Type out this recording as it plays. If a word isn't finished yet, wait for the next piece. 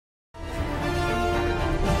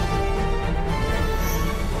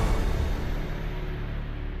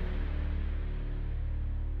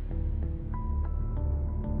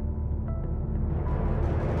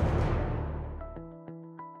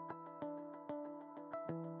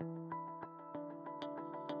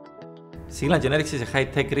SignalGeneriX is a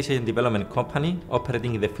high-tech research and development company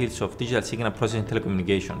operating in the fields of digital signal processing and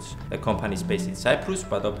telecommunications. The company is based in Cyprus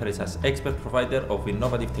but operates as expert provider of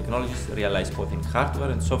innovative technologies realized both in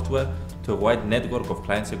hardware and software to a wide network of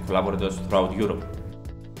clients and collaborators throughout Europe.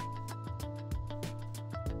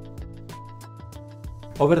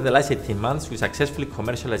 Over the last 18 months, we successfully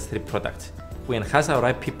commercialized 3 products. We enhanced our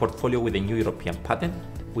IP portfolio with a new European patent,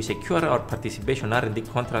 we secured our participation R&D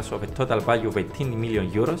contracts of a total value of 18 million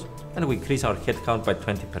euros, and we increased our headcount by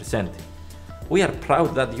 20%. We are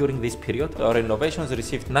proud that during this period, our innovations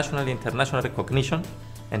received national and international recognition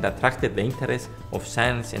and attracted the interest of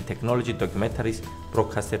science and technology documentaries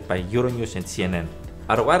broadcasted by Euronews and CNN.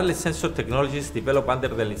 Our wireless sensor technologies developed under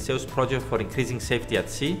the Linceus project for increasing safety at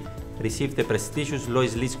sea received the prestigious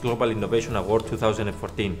Lois List Global Innovation Award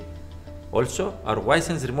 2014. Also, our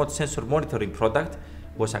Wi-Sense remote sensor monitoring product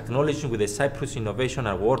was acknowledged with the Cyprus Innovation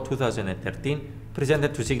Award 2013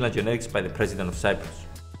 presented to SignalGeneriX by the President of Cyprus.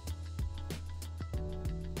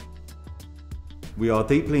 We are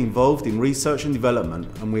deeply involved in research and development,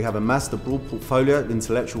 and we have amassed a broad portfolio of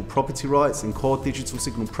intellectual property rights in core digital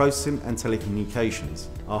signal processing and telecommunications.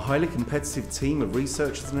 Our highly competitive team of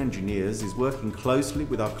researchers and engineers is working closely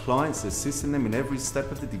with our clients, assisting them in every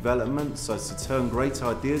step of the development so as to turn great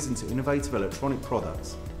ideas into innovative electronic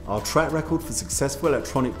products. Our track record for successful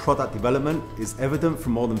electronic product development is evident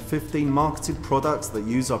from more than 15 marketed products that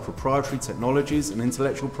use our proprietary technologies and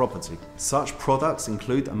intellectual property. Such products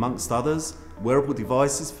include, amongst others, wearable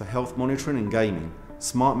devices for health monitoring and gaming,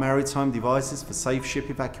 smart maritime devices for safe ship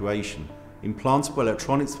evacuation, implantable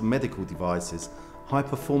electronics for medical devices,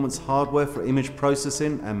 high-performance hardware for image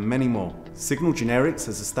processing, and many more. SignalGeneriX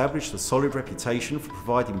has established a solid reputation for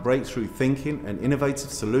providing breakthrough thinking and innovative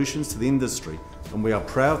solutions to the industry, and we are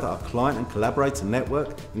proud that our client and collaborator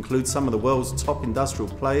network includes some of the world's top industrial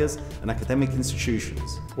players and academic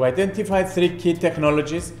institutions. We identified 3 key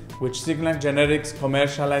technologies which SignalGeneriX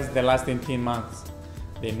commercialized the last 18 months: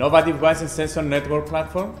 the innovative Wi-Sense sensor network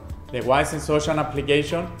platform, the Wi-Sense Ocean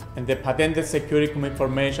application, and the patented Securicum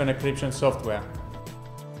information encryption software.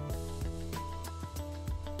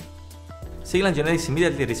 SignalGeneriX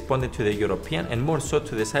immediately responded to the European and more so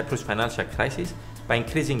to the Cyprus financial crisis by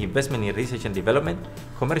increasing investment in research and development,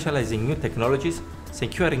 commercializing new technologies,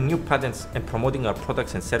 securing new patents, and promoting our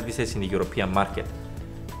products and services in the European market.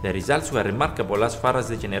 The results were remarkable as far as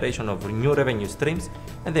the generation of new revenue streams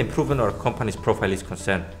and the improvement of our company's profile is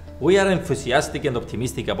concerned. We are enthusiastic and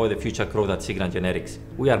optimistic about the future growth at SignalGeneriX.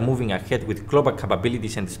 We are moving ahead with global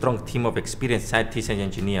capabilities and a strong team of experienced scientists and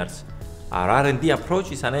engineers. Our R&D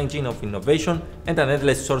approach is an engine of innovation and an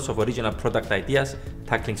endless source of original product ideas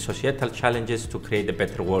tackling societal challenges to create a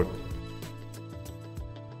better world.